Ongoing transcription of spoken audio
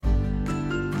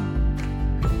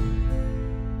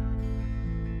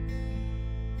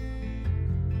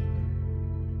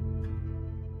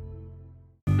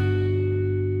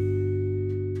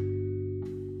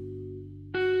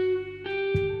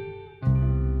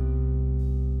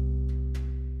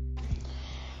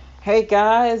Hey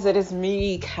guys, it is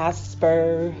me,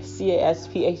 Casper,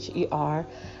 Caspher.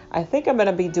 I think I'm going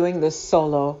to be doing this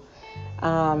solo.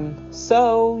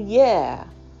 So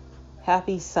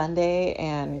happy Sunday,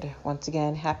 and once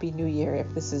again, Happy New Year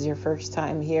if this is your first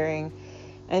time hearing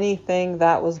anything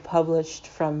that was published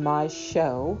from my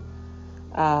show.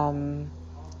 And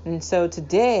so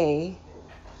today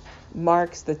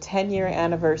marks the 10-year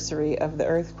anniversary of the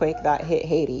earthquake that hit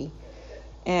Haiti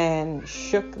and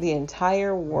shook the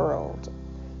entire world,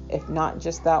 if not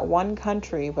just that one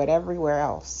country, but everywhere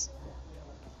else.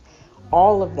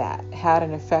 All of that had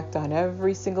an effect on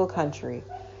every single country.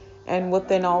 And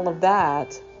within all of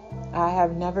that, I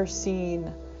have never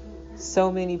seen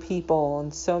so many people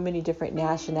and so many different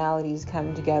nationalities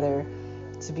come together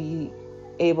to be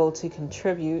able to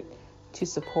contribute to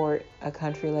support a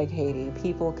country like Haiti.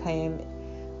 People came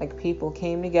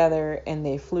together and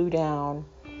they flew down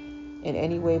in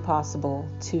any way possible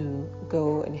to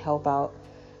go and help out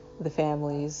the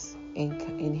families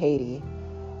in Haiti,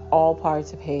 all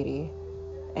parts of Haiti.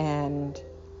 And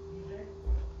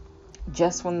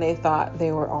just when they thought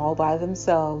they were all by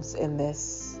themselves in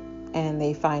this, and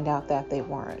they find out that they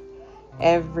weren't.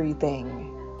 Everybody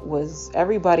was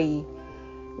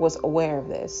aware of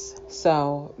this.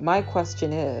 So my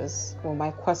questions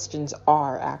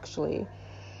are actually,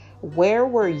 where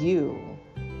were you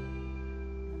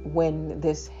when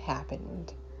this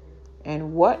happened?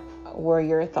 And what were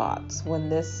your thoughts when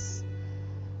this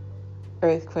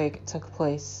earthquake took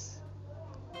place?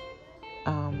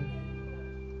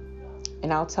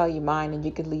 And I'll tell you mine, and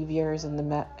you could leave yours in the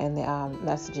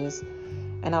messages,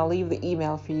 and I'll leave the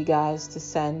email for you guys to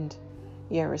send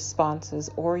your responses,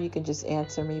 or you can just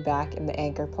answer me back in the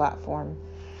Anchor platform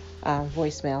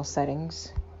voicemail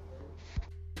settings.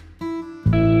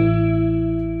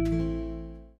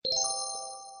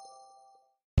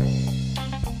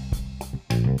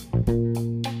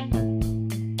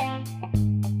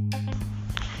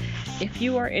 If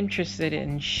you are interested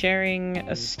in sharing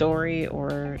a story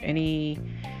or any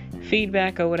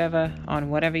feedback or whatever on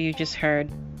whatever you just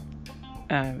heard,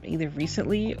 either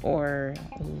recently or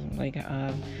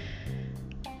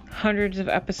hundreds of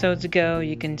episodes ago,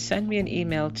 you can send me an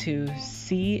email to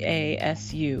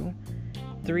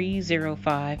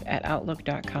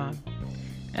casu305@outlook.com.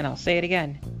 And I'll say it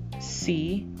again,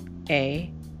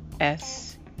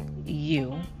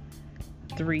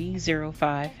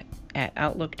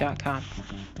 casu305@outlook.com.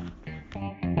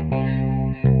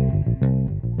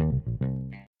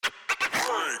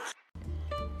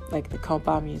 Like the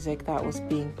compa music that was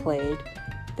being played,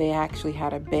 they actually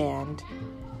had a band,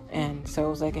 and so it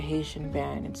was like a Haitian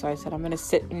band. And so I said, I'm going to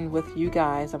sit in with you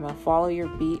guys, I'm going to follow your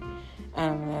beat,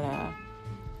 and I'm going to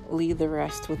leave the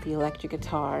rest with the electric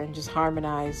guitar and just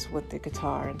harmonize with the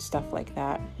guitar and stuff like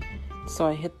that. So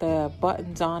I hit the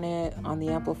buttons on it, on the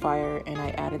amplifier, and I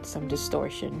added some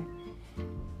distortion.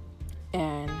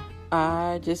 And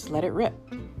I just let it rip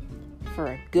for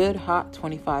a good hot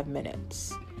 25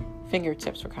 minutes.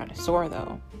 Fingertips were kind of sore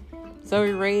though. So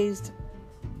we raised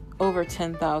over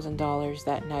 $10,000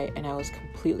 that night, and I was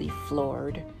completely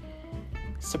floored,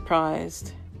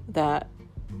 surprised that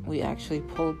we actually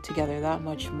pulled together that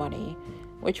much money,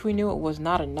 which we knew it was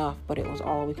not enough, but it was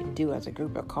all we could do as a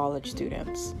group of college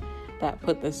students that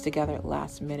put this together at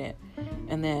last minute.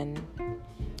 And then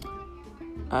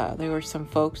there were some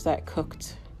folks that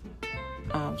cooked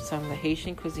some of the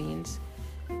Haitian cuisines,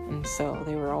 and so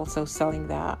they were also selling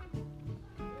that.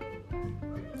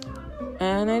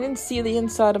 And I didn't see the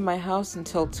inside of my house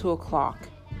until 2:00.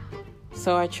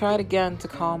 So I tried again to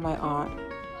call my aunt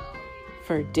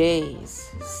for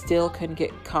days. Still couldn't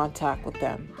get contact with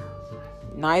them.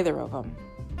 Neither of them.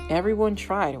 Everyone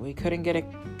tried. We couldn't get a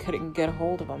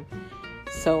hold of them.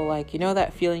 So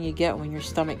that feeling you get when your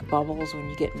stomach bubbles when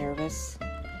you get nervous?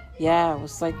 Yeah, it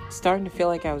was like starting to feel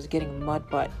like I was getting mud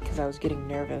butt because I was getting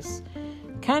nervous.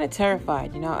 Kind of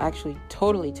terrified, actually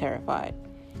totally terrified.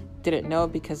 Didn't know,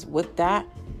 because with that,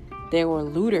 there were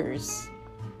looters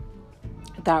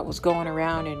that was going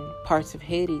around in parts of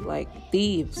Haiti, like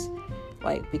thieves,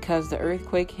 because the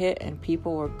earthquake hit and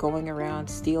people were going around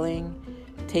stealing,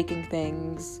 taking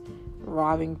things,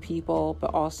 robbing people,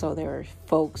 but also there were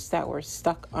folks that were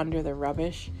stuck under the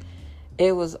rubbish.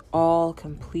 It was all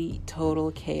complete,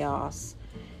 total chaos,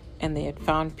 and they had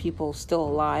found people still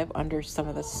alive under some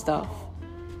of the stuff.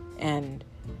 And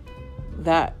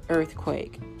that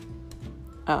earthquake,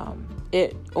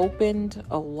 it opened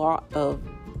a lot of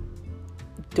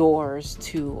doors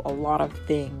to a lot of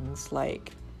things,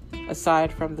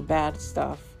 aside from the bad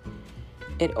stuff.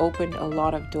 It opened a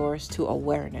lot of doors to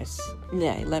awareness.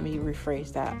 Yeah, let me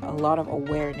rephrase that. A lot of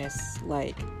awareness,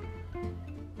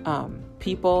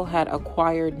 people had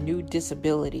acquired new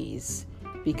disabilities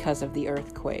because of the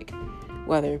earthquake,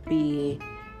 whether it be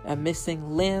a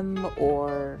missing limb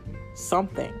or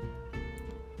something,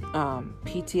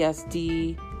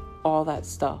 PTSD, all that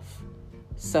stuff.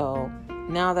 So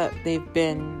now that they've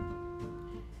been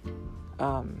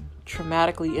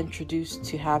traumatically introduced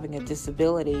to having a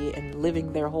disability and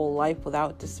living their whole life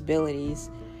without disabilities,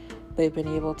 they've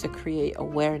been able to create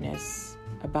awareness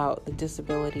about the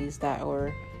disabilities that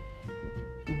were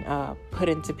put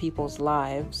into people's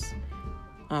lives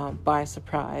by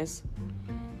surprise.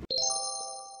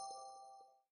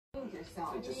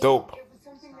 Dope.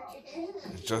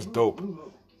 It's just dope.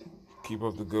 Keep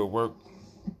up the good work.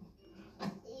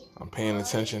 I'm paying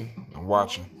attention. I'm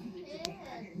watching.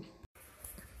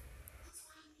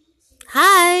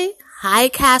 Hi,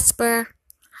 Casper.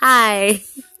 Hi.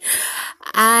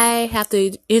 I have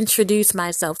to introduce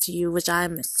myself to you, which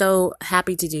I'm so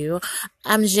happy to do.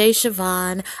 I'm Jay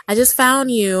Siobhan. I just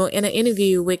found you in an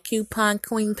interview with Coupon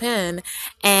Queen Pen,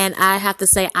 and I have to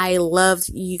say I loved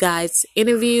you guys'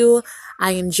 interview.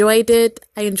 I enjoyed it.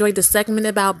 I enjoyed the segment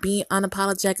about being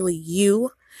unapologetically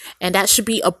you, and that should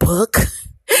be a book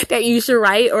that you should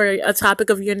write, or a topic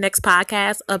of your next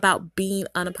podcast about being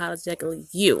unapologetically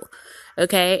you.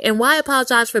 Okay? And why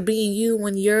apologize for being you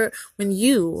when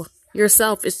you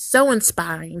yourself is so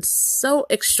inspiring, so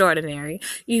extraordinary.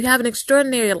 You have an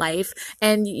extraordinary life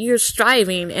and you're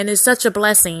striving, and it's such a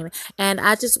blessing. And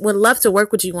I just would love to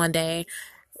work with you one day,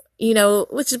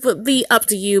 which would be up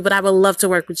to you, but I would love to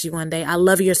work with you one day. I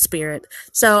love your spirit.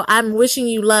 So I'm wishing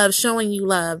you love, showing you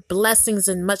love, blessings,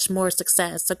 and much more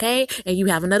success. Okay. And you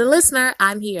have another listener.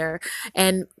 I'm here,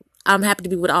 and I'm happy to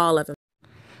be with all of them.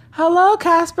 Hello,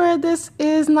 Casper. This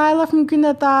is Nyla from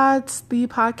Green Thoughts, the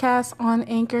podcast on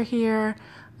Anchor here.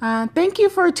 Thank you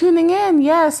for tuning in.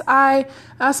 Yes, I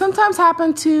sometimes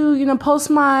happen to, post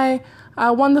my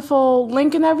wonderful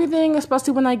link and everything,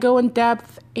 especially when I go in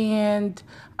depth and,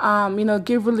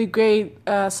 give really great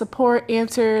support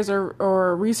answers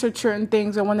or research certain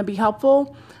things I want to be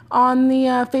helpful on the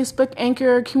Facebook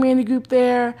Anchor community group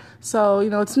there. So,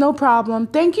 it's no problem.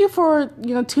 Thank you for,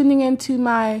 tuning into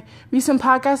my recent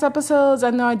podcast episodes.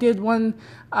 I know I did one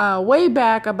way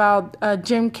back about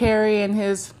Jim Carrey and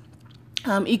his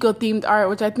eco-themed art,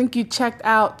 which I think you checked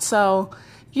out. So,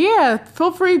 yeah,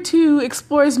 feel free to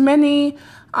explore as many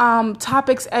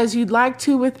topics as you'd like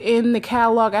to within the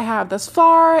catalog I have thus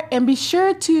far, and be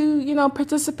sure to,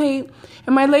 participate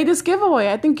in my latest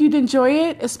giveaway. I think you'd enjoy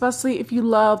it, especially if you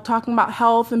love talking about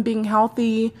health and being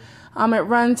healthy. It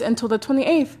runs until the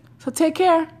 28th. So take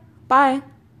care. Bye.